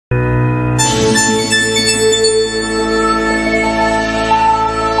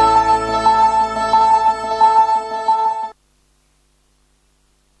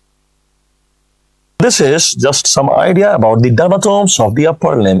this is just some idea about the dermatomes of the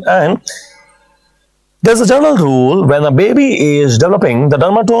upper limb. And there's a general rule: when a baby is developing, the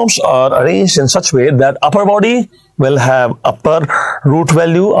dermatomes are arranged in such way that upper body will have upper root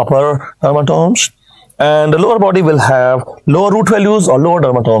value, upper dermatomes, and the lower body will have lower root values or lower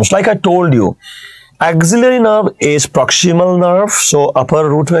dermatomes. Like I told you, axillary nerve is proximal nerve, so upper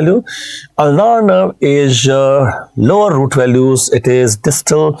root value. Ulnar nerve is lower root values, it is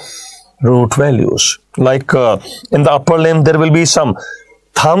distal root values. Like in the upper limb, there will be some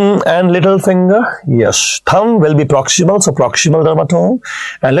thumb and little finger. Yes, thumb will be proximal, so proximal dermatome,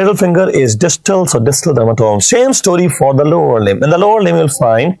 and little finger is distal, so distal dermatome. Same story for the lower limb. In the lower limb, you'll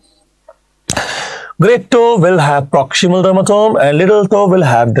find great toe will have proximal dermatome and little toe will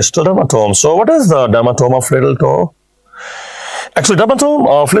have distal dermatome. So what is the dermatome of little toe? Actually, dermatome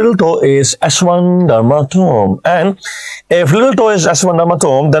of little toe is S1 dermatome. And if little toe is S1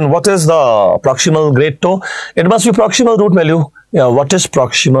 dermatome, then what is the proximal great toe? It must be proximal root value. Yeah, what is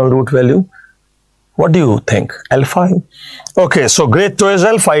proximal root value? What do you think? L5. Okay, so great toe is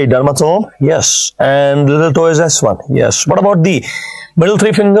L5 dermatome. Yes. And little toe is S1. Yes. What about the middle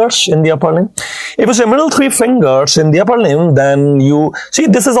three fingers in the upper limb? If you say middle three fingers in the upper limb, then you see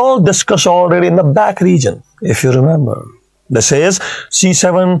this is all discussed already in the back region, if you remember. This is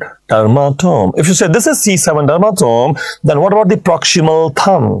C7 dermatome. If you say this is C7 dermatome, then what about the proximal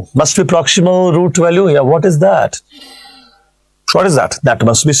thumb? Must be proximal root value. Yeah, what is that? What is that? That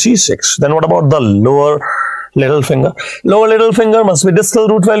must be C6. Then what about the lower little finger? Lower little finger must be distal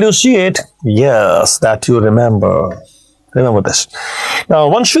root value C8. Yes, that you remember. Remember this. Now,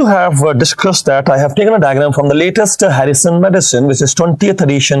 once you have discussed that, I have taken a diagram from the latest Harrison Medicine, which is 20th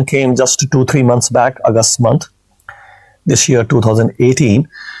edition, came just 2-3 months back, August month, this year 2018.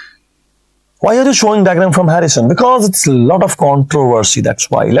 Why are you showing diagram from Harrison? Because it's a lot of controversy, that's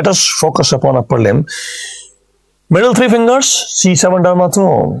why. Let us focus upon upper limb. Middle three fingers, C7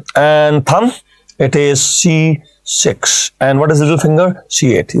 dermatome, and thumb, it is C6. And what is little finger?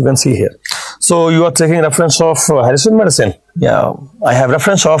 C8. You can see here. So you are taking reference of Harrison Medicine. Yeah, I have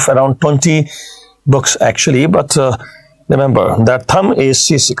reference of around 20 books actually, but remember that thumb is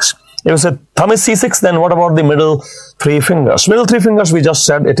C6. If you said thumb is C6, then what about the middle three fingers? Middle three fingers, we just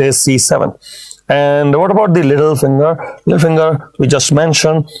said it is C7. And what about the little finger? Little finger, we just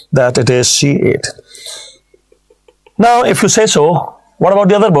mentioned that it is C8. Now, if you say so, what about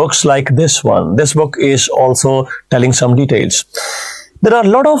the other books like this one? This book is also telling some details. There are a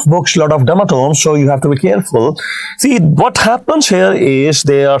lot of books, lot of dermatomes, so you have to be careful. See, what happens here is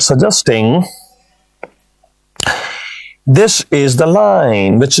they are suggesting this is the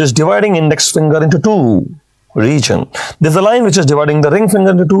line which is dividing index finger into two regions. This is the line which is dividing the ring finger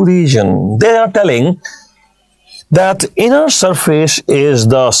into two regions. They are telling that inner surface is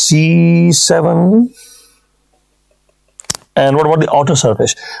the C7. And what about the outer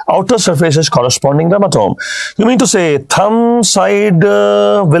surface? Outer surface is corresponding dermatome. You mean to say thumb side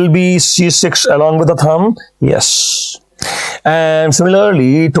will be C6 along with the thumb? Yes. And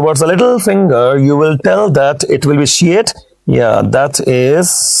similarly, towards the little finger, you will tell that it will be C8. Yeah, that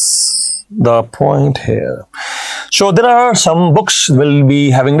is the point here. So there are some books will be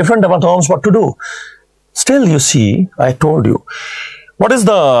having different dermatomes. What to do? Still, you see, I told you. What is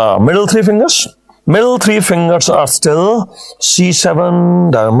the middle three fingers? Middle three fingers are still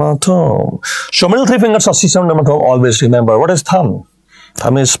C7 dermatome. So middle three fingers are C7 dermatome. Always remember. What is thumb?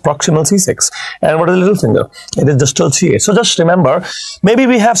 Thumb is proximal C6. And what is little finger? It is distal C8. So just remember, maybe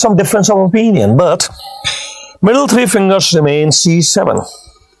we have some difference of opinion, but middle three fingers remain C7.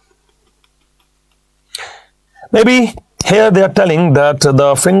 Maybe here they are telling that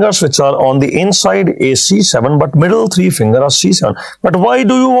the fingers which are on the inside is C7, but middle three fingers are C7. But why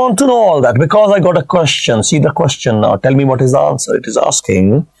do you want to know all that? Because I got a question. See the question now. Tell me what is the answer. It is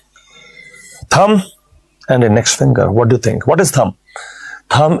asking thumb and index finger. What do you think? What is thumb?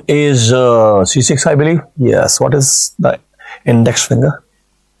 Thumb is C6, I believe. Yes. What is the index finger?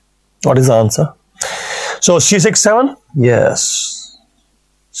 What is the answer? So C6, 7? Yes.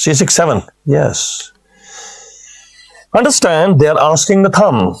 C6, 7? Yes. Understand, they are asking the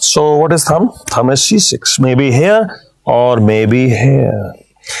thumb. So what is thumb? Thumb is C6. Maybe here or maybe here.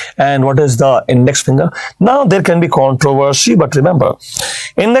 And what is the index finger? Now there can be controversy, but remember,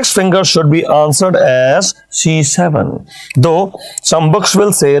 index finger should be answered as C7. Though some books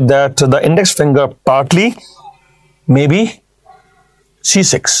will say that the index finger partly maybe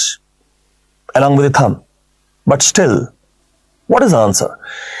C6 along with the thumb. But still, what is the answer?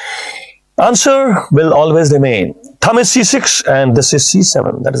 Answer will always remain. Thumb is C6 and this is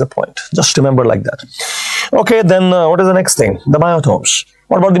C7. That is the point. Just remember like that. Okay, then what is the next thing? The myotomes.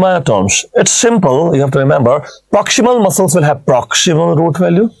 What about the myotomes? It's simple. You have to remember, proximal muscles will have proximal root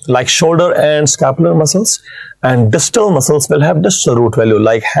value, like shoulder and scapular muscles, and distal muscles will have distal root value,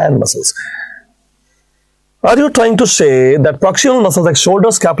 like hand muscles. Are you trying to say that proximal muscles like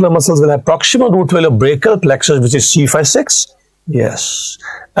shoulder, scapular muscles will have proximal root value of brachial plexus, which is C5-6? Yes.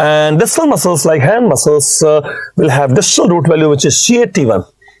 And distal muscles like hand muscles will have distal root value, which is C8-T1.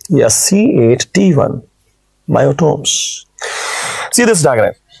 Yes, C8-T1. Myotomes. See this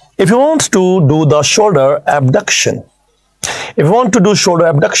diagram. If you want to do the shoulder abduction, you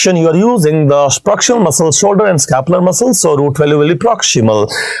are using the proximal muscles, shoulder and scapular muscles, so root value will be proximal.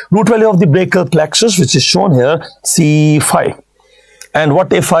 Root value of the brachial plexus, which is shown here, C5. And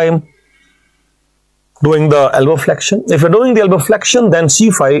what if I'm doing the elbow flexion? If you're doing the elbow flexion, then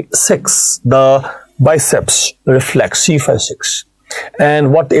C5-6, the biceps reflex, C5-6.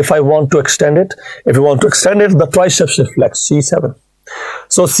 And what if I want to extend it? If you want to extend it, the triceps reflex, C7.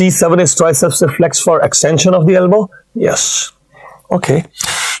 So C7 is triceps reflex for extension of the elbow? Yes. Okay.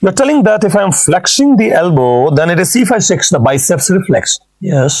 You're telling that if I'm flexing the elbow, then it is C5-6, the biceps reflex.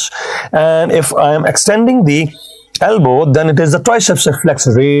 Yes. And if I'm extending the elbow, then it is the triceps reflex,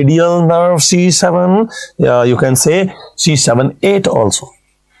 radial nerve, C7. Yeah, you can say C7-8 also.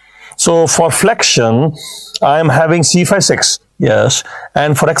 So for flexion, I'm having C5-6. Yes.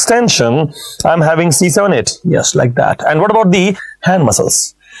 And for extension, I'm having C7-8. Yes, like that. And what about the hand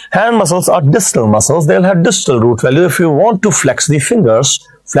muscles? Hand muscles are distal muscles. They'll have distal root value. If you want to flex the fingers,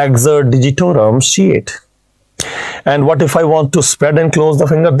 flexor digitorum, C8. And what if I want to spread and close the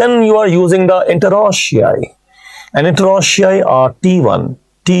finger? Then you are using the interossei. And interossei are T1.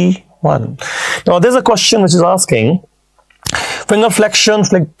 T1. Now, there's a question which is asking, finger flexion,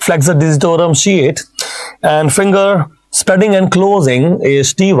 flexor digitorum, C8. And finger spreading and closing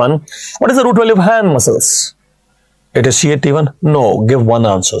is T1. What is the root value of hand muscles? It is C8, T1? No, give one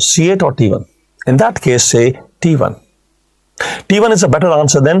answer, C8 or T1. In that case, say T1. T1 is a better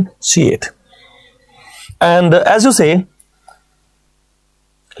answer than C8. And as you say,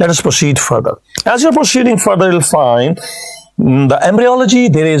 let us proceed further. As you're proceeding further, you'll find the embryology,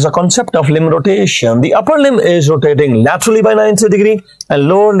 there is a concept of limb rotation. The upper limb is rotating laterally by 90 degrees and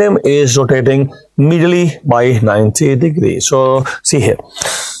lower limb is rotating medially by 90 degrees. So, see here.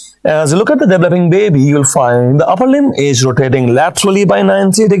 As you look at the developing baby, you'll find the upper limb is rotating laterally by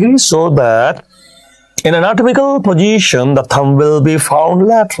 90 degrees so that in anatomical position, the thumb will be found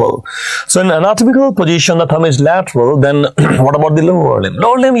lateral. So, in anatomical position, the thumb is lateral. Then, what about the lower limb?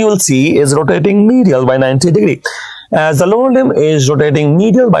 Lower limb, you will see, is rotating medial by 90 degrees. As the lower limb is rotating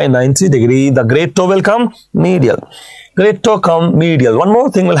medial by 90 degrees, the great toe will come medial. Great toe come medial. One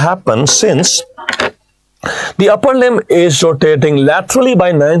more thing will happen since the upper limb is rotating laterally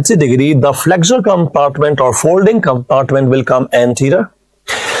by 90 degrees, the flexor compartment or folding compartment will come anterior.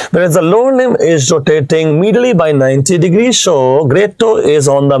 Whereas the lower limb is rotating medially by 90 degrees, so great toe is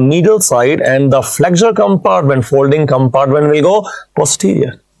on the medial side and the flexor compartment, folding compartment will go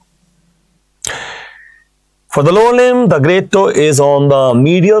posterior. For the lower limb, the great toe is on the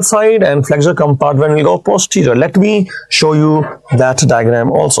medial side and flexor compartment will go posterior. Let me show you that diagram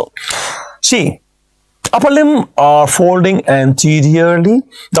also. See, upper limb are folding anteriorly.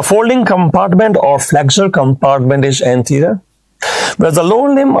 The folding compartment or flexor compartment is anterior. Whereas the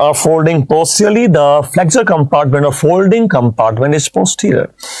lower limb are folding posteriorly, the flexor compartment or folding compartment is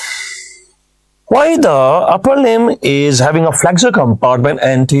posterior. Why the upper limb is having a flexor compartment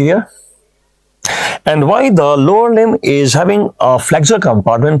anterior? And why the lower limb is having a flexor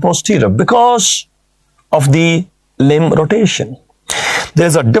compartment posterior? Because of the limb rotation. There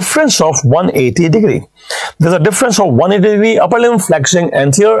is a difference of 180 degree. There is a difference of 180 degree, upper limb flexing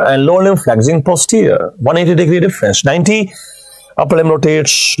anterior and lower limb flexing posterior. 180 degree difference. 90, upper limb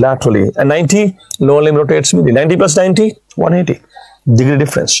rotates laterally and 90, lower limb rotates medially. 90 plus 90, 180 degree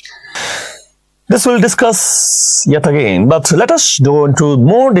difference. This we'll discuss yet again, but let us go into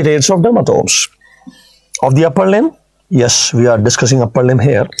more details of dermatomes. Of the upper limb, yes, we are discussing upper limb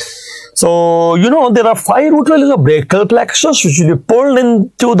here. So, you know, there are 5 root values of brachial plexus which will be pulled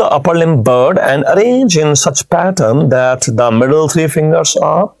into the upper limb bud and arranged in such pattern that the middle 3 fingers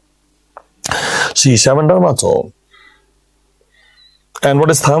are C7 dermatome. And what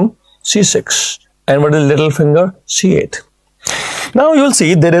is thumb? C6. And what is little finger? C8. Now you will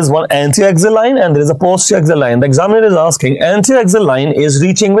see there is one anterior-axial line and there is a posterior-axial line. The examiner is asking, anterior-axial line is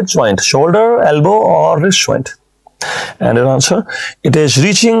reaching which joint? Shoulder, elbow or wrist joint? And the answer, it is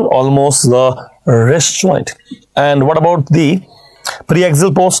reaching almost the wrist joint. And what about the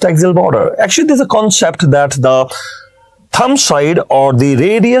pre-axial, post-axial border? Actually, there is a concept that the thumb side or the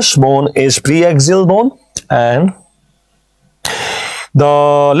radius bone is pre-axial bone and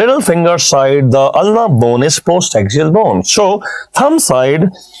The little finger side, the ulnar bone is postaxial bone. So thumb side,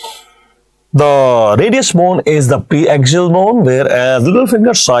 the radius bone is the preaxial bone, whereas little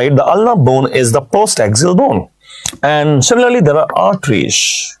finger side, the ulnar bone is the postaxial bone. And similarly, there are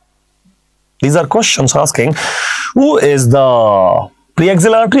arteries. These are questions asking who is the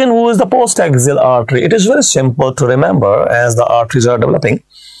preaxial artery and who is the postaxial artery. It is very simple to remember as the arteries are developing.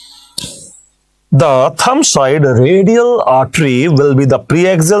 The thumb side radial artery will be the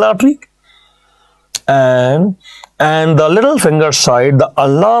preaxial artery, and the little finger side, the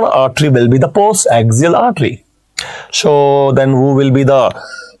ulnar artery, will be the postaxial artery. So then who will be the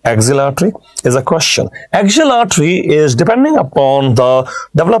axial artery is a question. Axial artery is depending upon the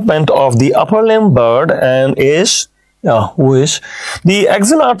development of the upper limb bird and is the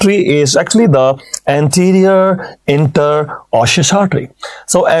axial artery is actually the anterior interosseous artery.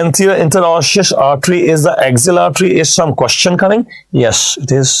 So anterior interosseous artery is the axial artery. Is some question coming? Yes,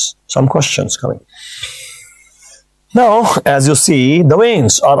 it is some questions coming. Now, as you see, the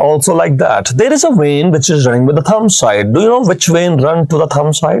veins are also like that. There is a vein which is running with the thumb side. Do you know which vein runs to the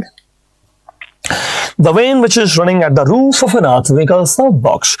thumb side? The vein which is running at the roof of an anatomical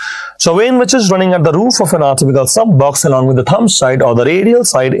subbox. So, vein which is running at the roof of an anatomical subbox along with the thumb side or the radial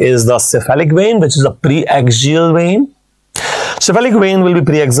side is the cephalic vein, which is a preaxial vein. Cephalic vein will be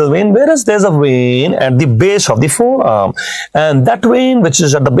preaxial vein, whereas there is a vein at the base of the forearm, and that vein which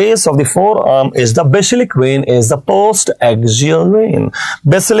is at the base of the forearm is the basilic vein, is the postaxial vein.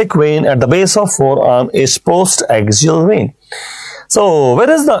 Basilic vein at the base of forearm is postaxial vein. So, where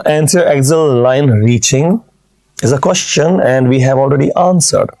is the anterior axial line reaching is a question, and we have already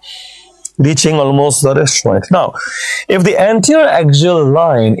answered. Reaching almost the wrist joint. Now, if the anterior axial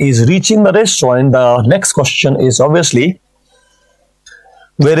line is reaching the wrist joint, the next question is obviously,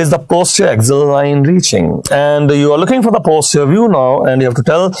 where is the posterior axial line reaching? And you are looking for the posterior view now, and you have to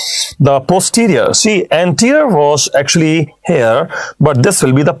tell the posterior. See, anterior was actually here, but this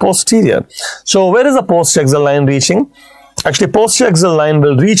will be the posterior. So, where is the posterior axial line reaching? Actually, posterior axial line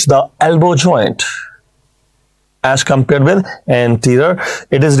will reach the elbow joint. As compared with anterior,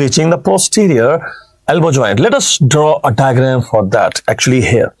 it is reaching the posterior elbow joint. Let us draw a diagram for that actually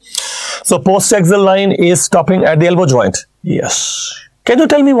here. So, postaxial line is stopping at the elbow joint. Yes. Can you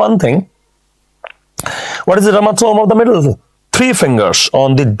tell me one thing? What is the dermatome of the middle? 3 fingers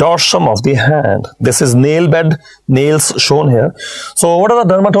on the dorsum of the hand. This is nail bed, nails shown here. So, what are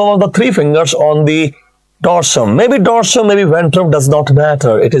the dermatome of the 3 fingers on the dorsum? Maybe dorsum, maybe ventrum, does not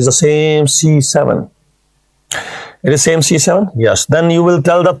matter. It is the same C7. It is same C7? Yes. Then you will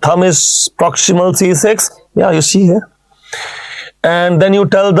tell the thumb is proximal C6. Yeah, you see here. And then you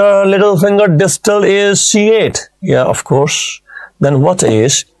tell the little finger distal is C8. Yeah, of course. Then what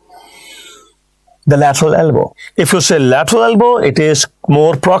is the lateral elbow? If you say lateral elbow, it is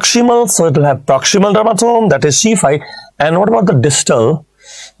more proximal. So it will have proximal dermatome, that is C5. And what about the distal?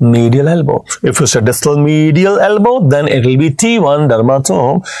 Medial elbow. If you say distal medial elbow, then it will be T1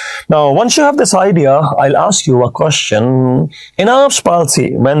 dermatome. Now, once you have this idea, I'll ask you a question. In Erb's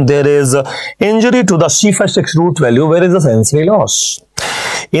palsy, when there is injury to the C5-6 root value, where is the sensory loss?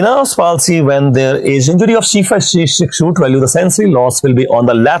 In Erb's palsy, when there is injury of C5-C6 root value, the sensory loss will be on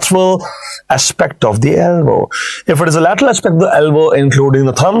the lateral aspect of the elbow. If it is a lateral aspect of the elbow, including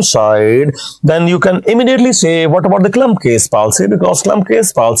the thumb side, then you can immediately say, what about the clump case palsy? Because clump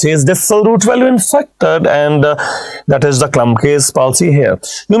case palsy is distal root value infected, and that is the clump case palsy here.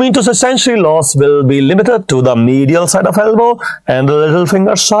 You mean to say sensory loss will be limited to the medial side of elbow and the little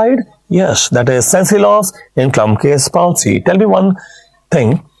finger side? Yes, that is sensory loss in clump case palsy. Tell me one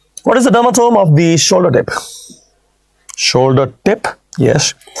thing. What is the dermatome of the shoulder tip? Shoulder tip,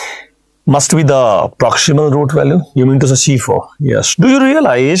 yes, must be the proximal root value. You mean to say C4? Yes. Do you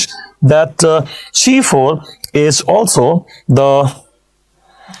realize that C4 is also the,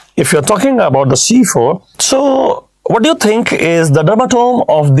 if you're talking about the C4, so what do you think is the dermatome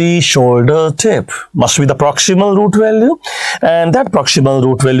of the shoulder tip? Must be the proximal root value, and that proximal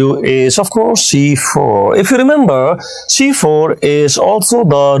root value is of course C4. If you remember, C4 is also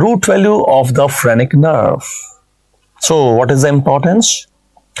the root value of the phrenic nerve. So what is the importance?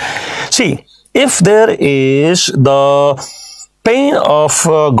 See, if there is the pain of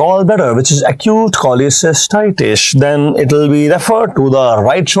gallbladder, which is acute cholecystitis, then it will be referred to the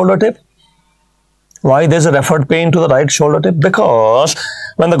right shoulder tip. Why there is a referred pain to the right shoulder tip? Because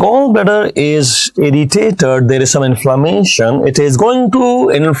when the gallbladder is irritated, there is some inflammation. It is going to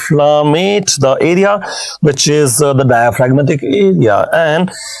inflammate the area which is the diaphragmatic area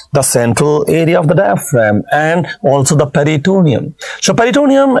and the central area of the diaphragm and also the peritoneum. So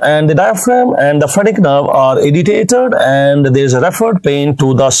peritoneum and the diaphragm and the phrenic nerve are irritated, and there is a referred pain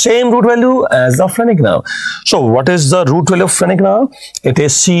to the same root value as the phrenic nerve. So what is the root value of phrenic nerve? It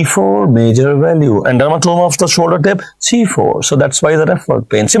is C4 major value, and dermatome of the shoulder tip C4. So that's why the referred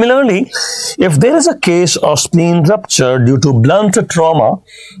pain. Similarly, if there is a case of spleen rupture due to blunt trauma,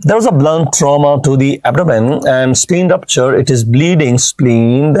 there was a blunt trauma to the abdomen and spleen rupture, it is bleeding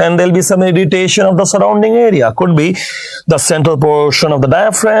spleen, then there will be some irritation of the surrounding area. Could be the central portion of the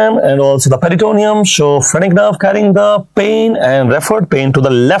diaphragm and also the peritoneum. So phrenic nerve carrying the pain and referred pain to the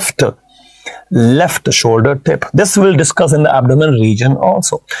left shoulder tip. This we'll discuss in the abdomen region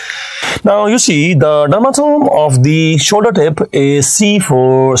also. Now you see the dermatome of the shoulder tip is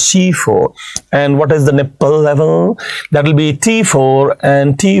C4. And what is the nipple level? That will be T4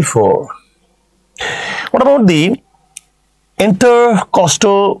 and T4. What about the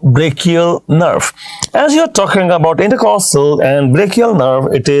intercostal brachial nerve? As you're talking about intercostal and brachial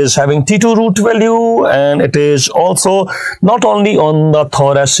nerve, it is having T2 root value, and it is also not only on the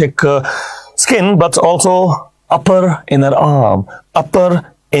thoracic skin but also upper inner arm.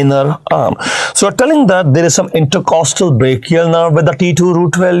 So you're telling that there is some intercostal brachial nerve with the T2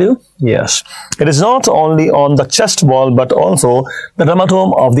 root value? Yes. It is not only on the chest wall but also the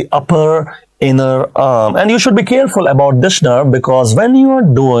dermatome of the upper inner arm. And you should be careful about this nerve, because when you are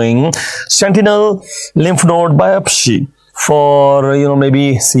doing sentinel lymph node biopsy for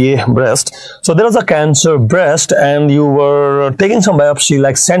maybe CA breast, so there was a cancer breast and you were taking some biopsy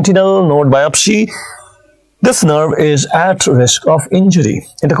like sentinel node biopsy, this nerve is at risk of injury,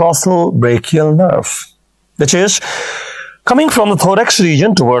 intercostal brachial nerve, which is coming from the thorax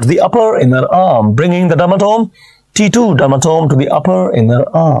region towards the upper inner arm, bringing the dermatome T2 dermatome to the upper inner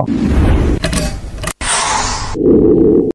arm.